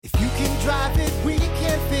drive it, we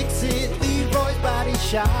can fix it. Leroy's Body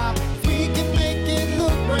Shop. We can make it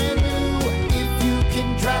look brand new. If you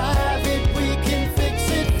can drive it, we can fix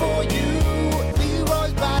it for you.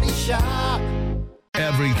 Leroy's Body Shop.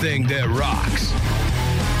 Everything that rocks.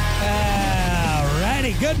 All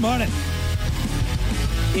righty, good morning.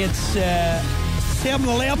 It's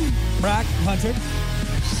 7-Eleven, Brock, Hunter.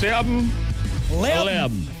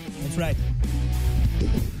 7-Eleven. That's right.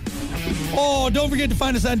 Oh, don't forget to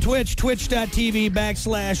find us on Twitch,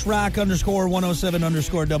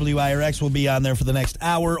 twitch.tv/rock_107_WIRX. We'll be on there for the next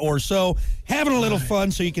hour or so, having a little fun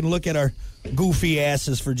so you can look at our goofy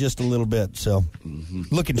asses for just a little bit. So,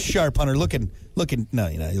 looking sharp, Hunter. No,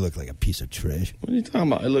 you look like a piece of trash. What are you talking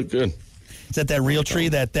about? I look good. Is that real tree,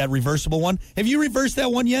 that reversible one? Have you reversed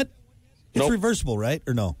that one yet? It's Nope. reversible, right?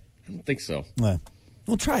 Or no? I don't think so.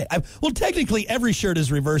 We'll try it. Well, technically, every shirt is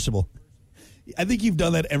reversible. I think you've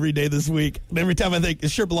done that every day this week. And every time I think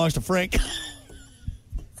this shirt belongs to Frank.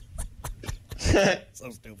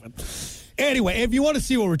 So stupid. Anyway, if you want to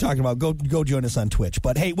see what we're talking about, go join us on Twitch.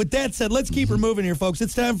 But hey, with that said, let's keep her moving here, folks.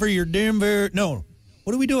 It's time for your Denver. No,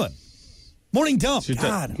 what are we doing? Morning dump.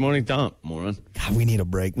 God. Morning dump, moron. God, we need a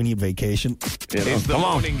break. We need vacation. Come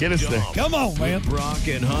on, get us there. Come on, man. Brock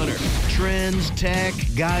and Hunter. Trends, tech,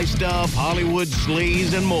 guy stuff, Hollywood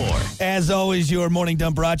sleaze, and more. As always, your morning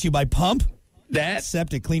dump brought to you by Pump That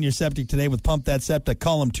Septic. Clean your septic today with Pump That Septic.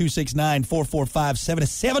 Call them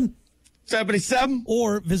 269-445-77. 77.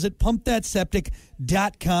 Or visit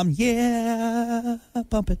pumpthatseptic.com. Yeah,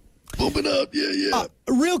 pump it. Pump it up, yeah.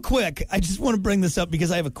 Real quick, I just want to bring this up because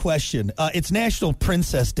I have a question. It's National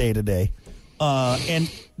Princess Day today. And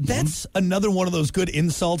that's another one of those good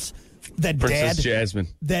insults that Princess Jasmine.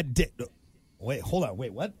 Wait, hold on.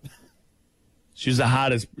 Wait, what? She was the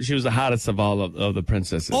hottest of all of the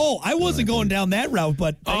princesses. Oh, I wasn't going down that route,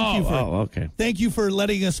 but okay. Thank you for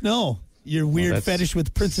letting us know your weird fetish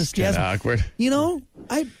with Princess Jasmine. Awkward. You know,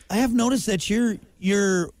 I have noticed that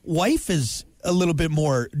your wife is a little bit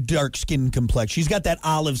more dark skin complex. She's got that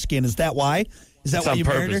olive skin. Is that why? Is that It's why on you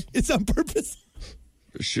married her? purpose. It's on purpose.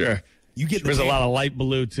 For sure. There's a lot of light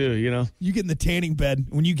blue too, you know. You get in the tanning bed.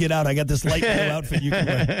 When you get out, I got this light blue outfit you can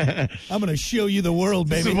wear. I'm going to show you the world,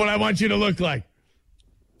 baby. This is what I want you to look like.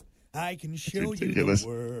 I can show you ridiculous. the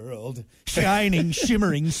world. Shining,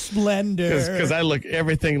 shimmering splendor. Because I look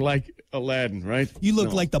everything like Aladdin, right? You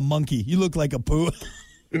look like the monkey. You look like a poo.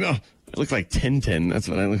 No, I look like Tintin. That's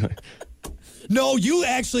what I look like. No, you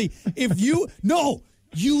actually, you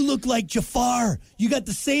look like Jafar. You got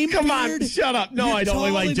the same Come beard. on, shut up. No, You're I don't look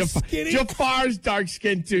tall like and Jafar. skinny. Jafar's dark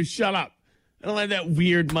skin too. Shut up. I don't like that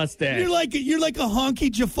weird mustache. You're like a honky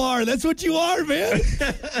Jafar. That's what you are, man.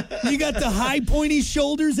 You got the high pointy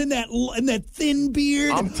shoulders and that thin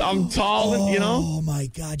beard. I'm tall, and, you know. Oh my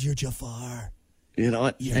God, you're Jafar. You know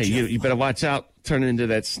what? You're Hey, you Jafar. better watch out. Turn into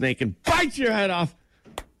that snake and bite your head off.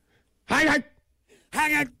 Hang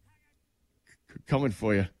on. Coming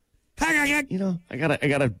for you. You know, I got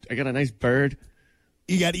a nice bird.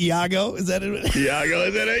 You got Iago? Is that it? Iago,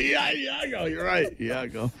 is it? Yeah, Iago. You're right.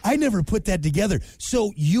 Iago. I never put that together.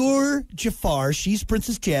 So you're Jafar, she's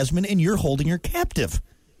Princess Jasmine, and you're holding her captive.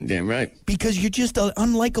 Damn right. Because you're just an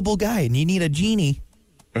unlikable guy, and you need a genie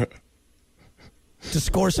to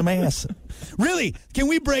score some ass. Really? Can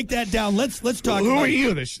we break that down? Let's talk Who about are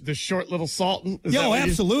you? The short little Sultan? Is that Yo, what you-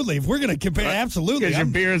 absolutely. If we're going to compare, absolutely. Because your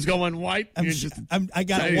beard's going white. I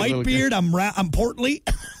got a tiny white little beard. I'm portly.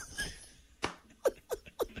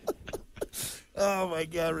 Oh my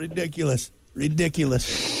God, ridiculous.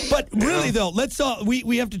 But really though,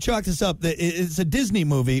 we have to chalk this up. It's a Disney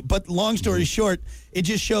movie, but long story short, it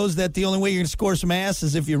just shows that the only way you're going to score some ass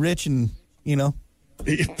is if you're rich and, you know,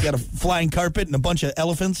 got a flying carpet and a bunch of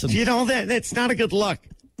elephants. And, You know, that's not a good luck.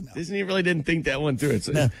 No. Disney really didn't think that one through.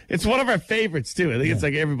 It's one of our favorites, too. I think it's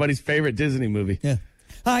like everybody's favorite Disney movie. Yeah.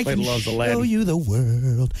 I can show you the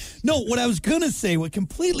world. No, what I was going to say,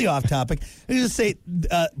 completely off topic, I was going to say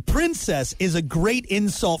princess is a great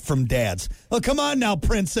insult from dads. Oh, come on now,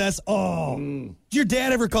 princess. Oh, Did your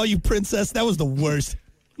dad ever call you princess? That was the worst.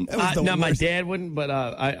 No, my dad wouldn't, but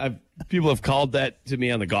people have called that to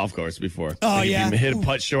me on the golf course before. Oh, like yeah? If you hit a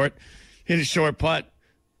putt short, hit a short putt,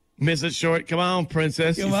 miss it short. Come on,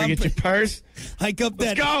 princess. You forget your purse? Let's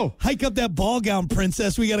go. Hike up that ball gown,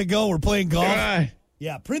 princess. We got to go. We're playing golf. Right.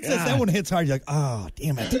 Yeah, princess, that one hits hard. You're like, oh,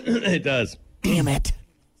 damn it. It does. Damn it.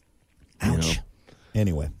 Ouch. You know.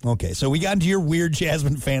 Anyway, okay, so we got into your weird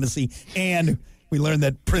Jasmine fantasy, and we learned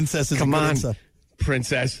that princess is Come a good on, insult.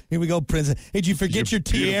 princess. Here we go, princess. Hey, did you forget your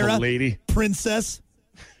tiara? Beautiful lady. Princess?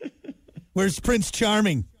 Where's Prince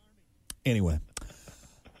Charming? Anyway.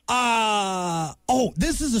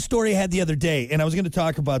 This is a story I had the other day, and I was going to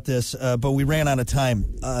talk about this, but we ran out of time.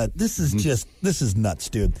 This is nuts,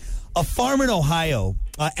 dude. At a farm in Ohio,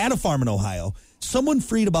 someone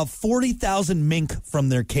freed about 40,000 mink from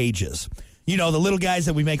their cages. You know, the little guys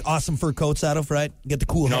that we make awesome fur coats out of, right? Get the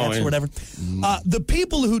cool hats or whatever. The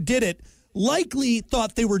people who did it likely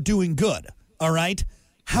thought they were doing good, all right?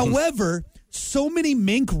 However, so many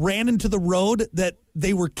mink ran into the road that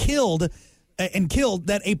they were killed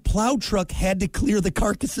that a plow truck had to clear the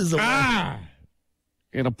carcasses away.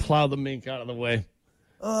 You're going to plow the mink out of the way.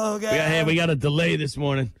 Oh, God. We got a delay this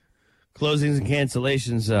morning. Closings and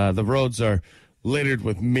cancellations. The roads are littered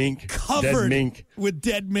with mink. Covered dead mink. with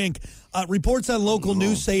dead mink. Reports on local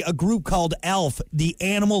news say a group called ALF, the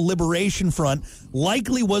Animal Liberation Front,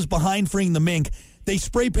 likely was behind freeing the mink. They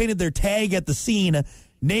spray painted their tag at the scene.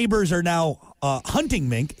 Neighbors are now hunting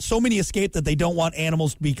mink. So many escaped that they don't want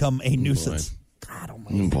animals to become a nuisance. God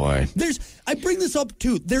almighty. Boy. I bring this up,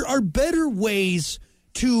 too. There are better ways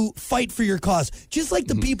to fight for your cause. Just like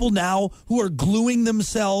the people now who are gluing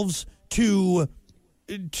themselves to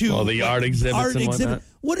the art exhibits and whatnot.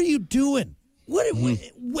 What are you doing?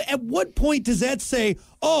 At what point does that say,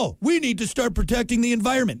 oh, we need to start protecting the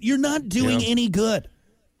environment? You're not doing any good.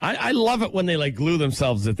 I love it when they like glue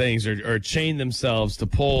themselves to things or chain themselves to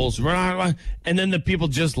poles, and then the people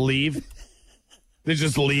just leave. They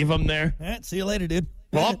just leave them there. All right, see you later, dude.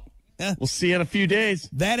 Well, we'll see you in a few days.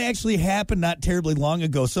 That actually happened not terribly long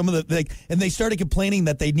ago. Some of and they started complaining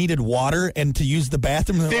that they needed water and to use the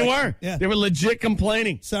bathroom. They were legit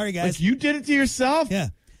complaining. Sorry, guys. Like, you did it to yourself? Yeah.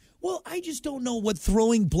 Well, I just don't know what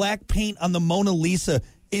throwing black paint on the Mona Lisa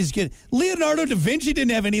is good. Leonardo da Vinci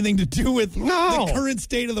didn't have anything to do with the current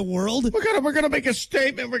state of the world. We're gonna make a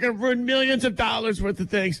statement. We're gonna ruin millions of dollars worth of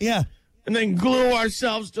things. Yeah. And then glue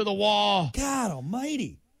ourselves to the wall. God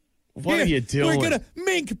almighty. What are you doing? We're gonna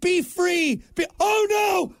mink, be free. Oh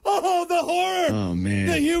no! Oh, the horror! Oh man!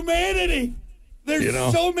 The humanity! There's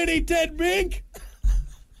so many dead mink.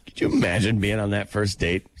 Could you imagine being on that first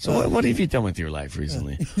date? So what have you done with your life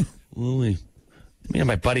recently? Me and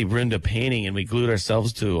my buddy ruined a painting, and we glued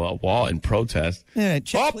ourselves to a wall in protest. Yeah,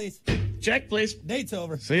 check, please. Check, please. Date's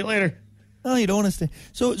over. See you later. Oh, you don't want to stay.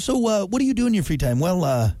 So what do you do in your free time? Well,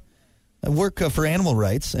 I work for animal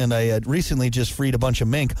rights, and I recently just freed a bunch of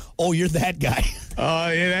mink. Oh, you're that guy. Oh,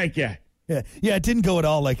 you're that guy. Yeah, it didn't go at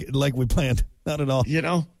all like we planned. Not at all.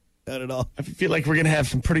 Not at all. I feel like we're gonna have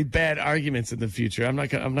some pretty bad arguments in the future. I'm not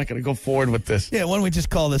gonna go forward with this. Yeah, why don't we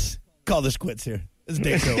just call this quits here? This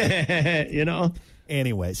date's over.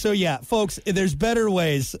 Anyway, so yeah, folks, there's better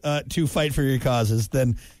ways to fight for your causes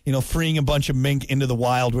than freeing a bunch of mink into the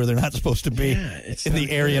wild where they're not supposed to be in the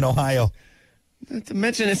area in Ohio. Not to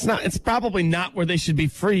mention, it's probably not where they should be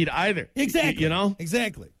freed either. Exactly.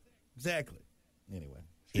 Exactly. Anyway,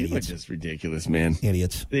 people are just ridiculous, man.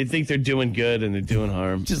 Idiots. They think they're doing good and they're doing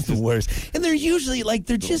harm. Just the worst. And they're usually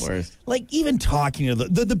worst. Like even talking to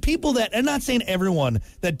the people that, I'm not saying everyone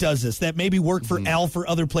that does this, that maybe work for ALF or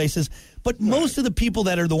other places, but most of the people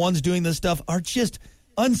that are the ones doing this stuff are just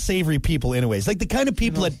unsavory people anyways. Like the kind of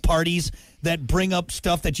people at parties that bring up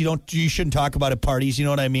stuff that you shouldn't talk about at parties. You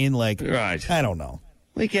know what I mean? Like, right. I don't know.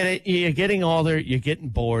 We get it. You're getting older. You're getting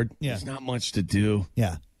bored. Yeah. There's not much to do.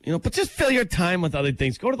 Yeah. But just fill your time with other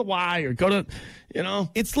things. Go to the Y or go to,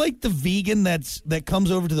 It's like the vegan that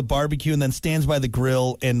comes over to the barbecue and then stands by the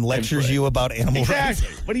grill and lectures you about animal rights.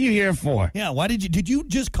 What are you here for? Yeah. Why did you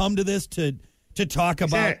just come to this to talk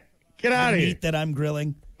about Get out of here. Meat that I'm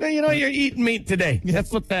grilling? Well, you're eating meat today.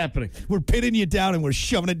 That's what's happening. We're pinning you down and we're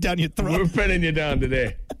shoving it down your throat. We're pinning you down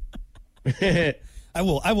today. I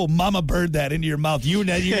will mama bird that into your mouth. You're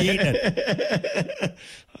eating it.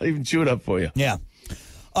 I'll even chew it up for you. Yeah.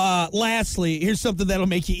 Lastly, here's something that'll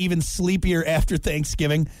make you even sleepier after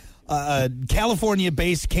Thanksgiving.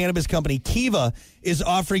 California-based cannabis company Kiva is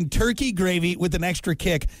offering turkey gravy with an extra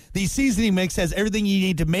kick. The seasoning mix has everything you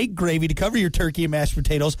need to make gravy to cover your turkey and mashed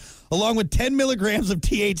potatoes, along with 10 milligrams of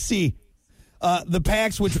THC. The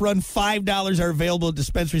packs, which run $5, are available at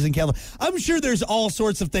dispensaries in California. I'm sure there's all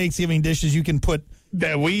sorts of Thanksgiving dishes you can put.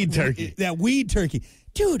 That weed turkey.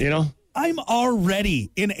 Dude, I'm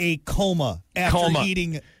already in a coma after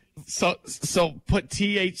eating. So put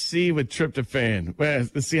THC with tryptophan. Well,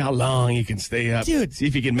 let's see how long you can stay up. Dude, see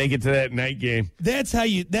if you can make it to that night game. That's how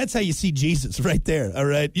you see Jesus right there. All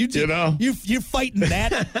right, you're fighting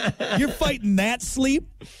that. You're fighting that sleep.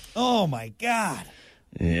 Oh my God.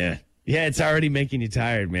 Yeah, it's already making you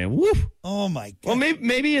tired, man. Woo. Oh my God. Well,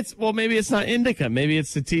 maybe it's not indica. Maybe it's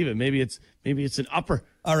sativa. Maybe it's an upper.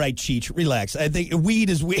 All right, Cheech, relax. I think weed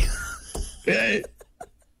is weed.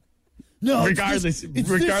 No, regardless, Brock's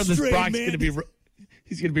going to be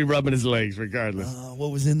He's going to be rubbing his legs regardless.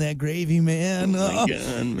 What was in that gravy, man? Oh, my God,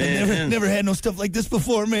 I man. never had no stuff like this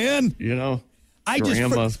before, man. You know,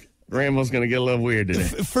 Grandma's going to get a little weird today.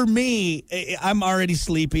 For me, I'm already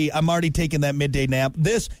sleepy. I'm already taking that midday nap.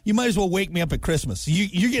 You might as well wake me up at Christmas.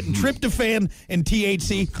 You're getting tryptophan and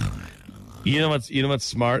THC. You know what's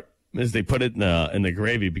smart is they put it in the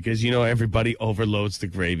gravy because everybody overloads the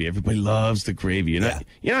gravy. Everybody loves the gravy.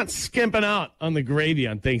 You're not skimping out on the gravy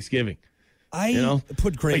on Thanksgiving.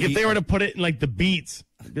 Put gravy. Like if they were to put it in like the beets,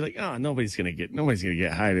 I'd be like, oh, nobody's gonna get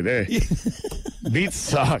high today. Beets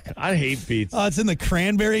suck. I hate beets. Oh, it's in the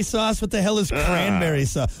cranberry sauce. What the hell is cranberry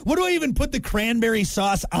sauce? What do I even put the cranberry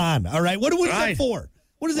sauce on? All right, what is that for?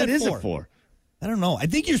 What is it for? I don't know. I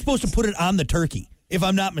think you're supposed to put it on the turkey, if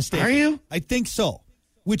I'm not mistaken. Are you? I think so.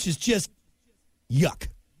 Which is just yuck.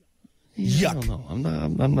 Yuck. I don't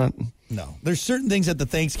know. I'm not. No, there's certain things at the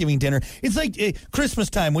Thanksgiving dinner. It's like Christmas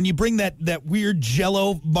time when you bring that weird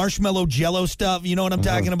Jello, marshmallow Jello stuff. You know what I'm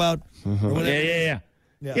talking about? Yeah.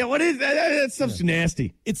 Yeah, what is that? That stuff's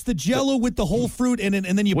nasty. It's the Jello with the whole fruit in it,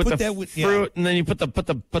 and then you put that with fruit, and then you put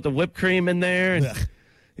the whipped cream in there. And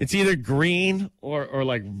it's either green or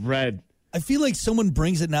like red. I feel like someone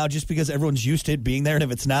brings it now just because everyone's used to it being there, and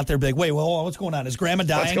if it's not there, be like, wait, well, what's going on? Is Grandma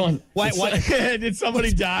dying? What's going? Why did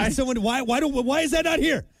somebody die? Why is that not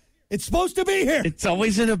here? It's supposed to be here. It's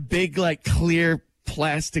always in a big, like, clear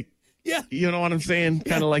plastic. Yeah. You know what I'm saying?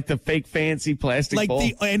 Kind of like the fake fancy plastic bowl.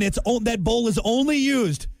 And that bowl is only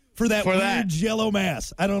used for that weird Jello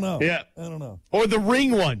mass. I don't know. Yeah. I don't know. Or the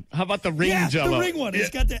ring one. How about the ring Jello? The ring one. Yeah. It's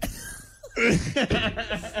got that.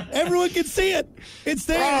 Everyone can see it. It's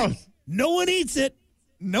there. Oh. No one eats it.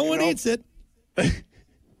 No one eats it.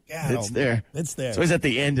 God, it's there. It's there. It's always at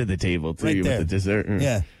the end of the table, too, with the dessert.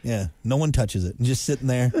 Yeah. No one touches it. And just sitting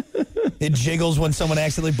there. It jiggles when someone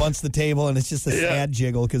accidentally bunts the table, and it's just a sad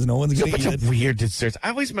jiggle because no one's going to eat it. Of weird desserts. I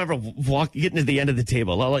always remember getting to the end of the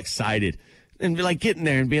table, all excited, and be like getting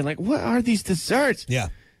there and being like, what are these desserts? Yeah.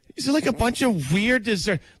 These are like a bunch of weird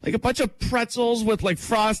desserts, like a bunch of pretzels with like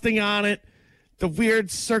frosting on it, the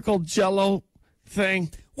weird circle Jello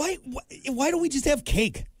thing. Why don't we just have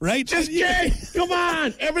cake, right? Just cake. Come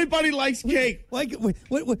on. Everybody likes cake. Like,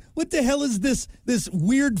 what the hell is this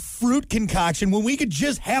weird fruit concoction when we could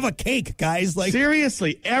just have a cake, guys? Like,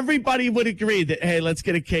 seriously, everybody would agree that, hey, let's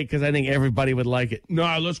get a cake because I think everybody would like it.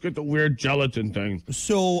 No, let's get the weird gelatin thing.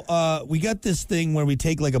 So we got this thing where we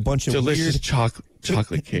take like a bunch of delicious weird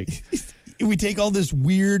chocolate cake. We take all this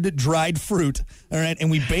weird dried fruit, all right, and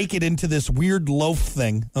we bake it into this weird loaf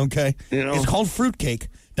thing, okay? It's called fruit cake.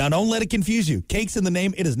 Now, don't let it confuse you. Cake's in the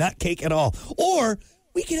name. It is not cake at all. Or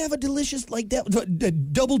we could have a delicious, like,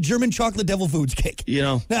 double German chocolate devil foods cake.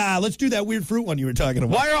 Let's do that weird fruit one you were talking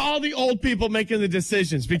about. Why are all the old people making the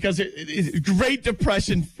decisions? Because it's Great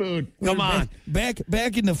Depression food. Come on. Back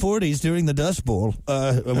in the 40s during the Dust Bowl,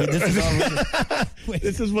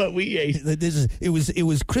 this is what we ate. It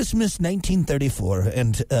was Christmas 1934,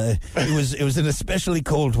 and it was an especially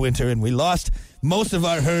cold winter, and we lost most of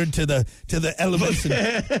our herd to the elements.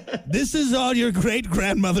 This is all your great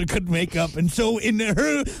grandmother could make up, and so in her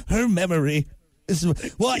memory,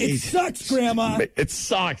 it sucks, Grandma. It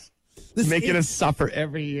sucks. Making us suffer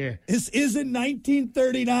every year. This isn't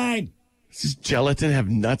 1939. Does gelatin have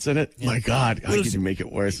nuts in it? My God, how could you make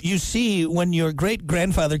it worse? You see, when your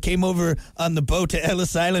great-grandfather came over on the boat to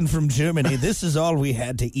Ellis Island from Germany, this is all we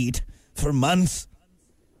had to eat for months.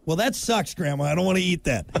 Well, that sucks, Grandma. I don't want to eat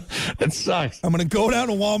that. That sucks. I'm going to go down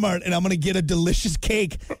to Walmart, and I'm going to get a delicious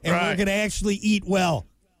cake, and we're going to actually eat well.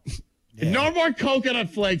 Yeah. No more coconut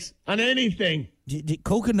flakes on anything.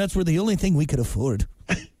 Coconuts were the only thing we could afford.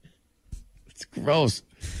 It's gross.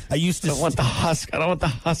 I don't want the husk. I don't want the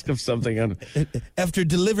husk of something. After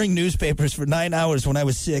delivering newspapers for 9 hours when I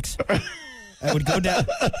was 6, I would go down.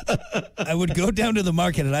 I would go down to the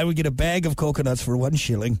market and I would get a bag of coconuts for 1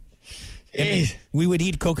 shilling. We would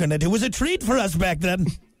eat coconut. It was a treat for us back then.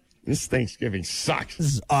 This Thanksgiving sucks.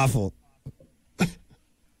 This is awful.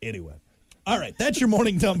 Anyway, all right. That's your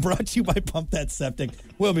morning dump brought to you by Pump That Septic.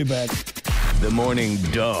 We'll be back. The Morning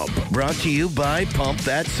Dump, brought to you by Pump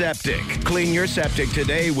That Septic. Clean your septic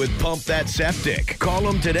today with Pump That Septic. Call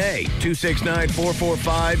them today,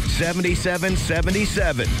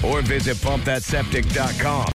 269-445-7777, or visit pumpthatseptic.com.